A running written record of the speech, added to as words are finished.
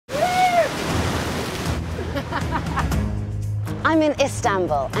I'm in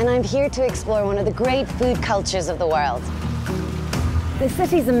Istanbul, and I'm here to explore one of the great food cultures of the world. The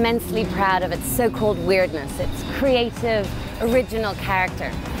city's immensely proud of its so-called weirdness, its creative, original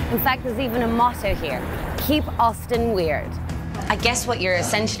character. In fact, there's even a motto here: keep Austin weird. I guess what you're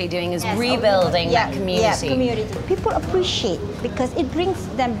essentially doing is rebuilding that community. Yeah, community. People appreciate because it brings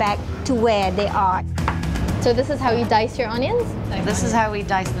them back to where they are. So this is how you dice your onions? This is how we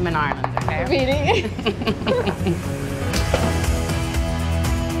dice them in Ireland, okay? Really?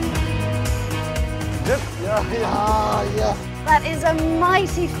 Yeah. That is a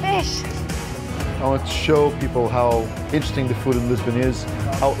mighty fish. I want to show people how interesting the food in Lisbon is,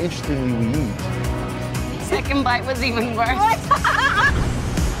 how interestingly we eat. Second bite was even worse.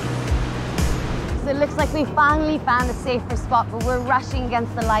 So it looks like we finally found a safer spot, but we're rushing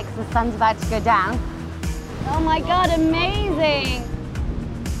against the lights. The sun's about to go down. Oh my God, amazing.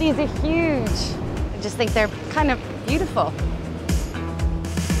 These are huge. I just think they're kind of beautiful.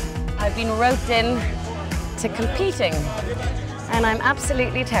 I've been roped in to competing, and I'm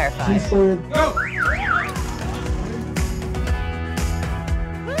absolutely terrified. He's a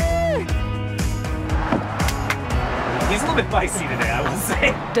little bit feisty today, I would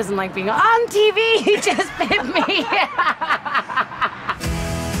say. Doesn't like being on TV, he just bit me.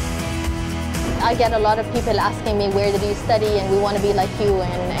 I get a lot of people asking me, where did you study, and we want to be like you,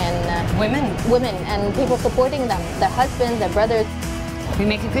 and women, and people supporting them, their husbands, their brothers. We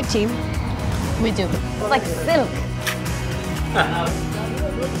make a good team. We do. It's like silk.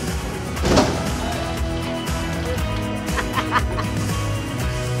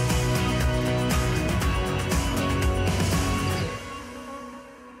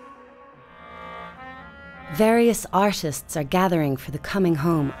 Various artists are gathering for the Coming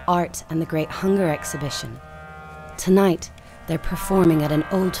Home Art and the Great Hunger exhibition. Tonight, they're performing at an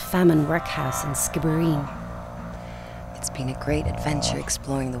old famine workhouse in Skibbereen. It's been a great adventure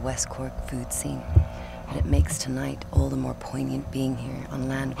exploring the West Cork food scene, and it makes tonight all the more poignant being here on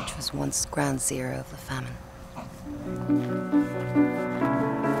land which was once ground zero of the famine.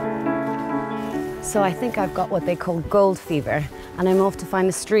 So I think I've got what they call gold fever, and I'm off to find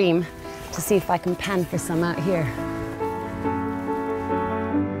a stream to see if I can pan for some out here.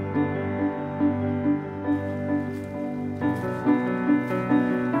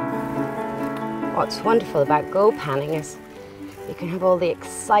 What's wonderful about gold panning is you can have all the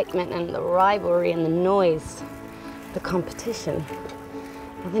excitement and the rivalry and the noise, the competition.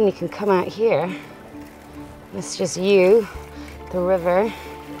 And then you can come out here, and it's just you, the river,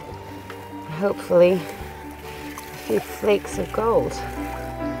 and hopefully a few flakes of gold.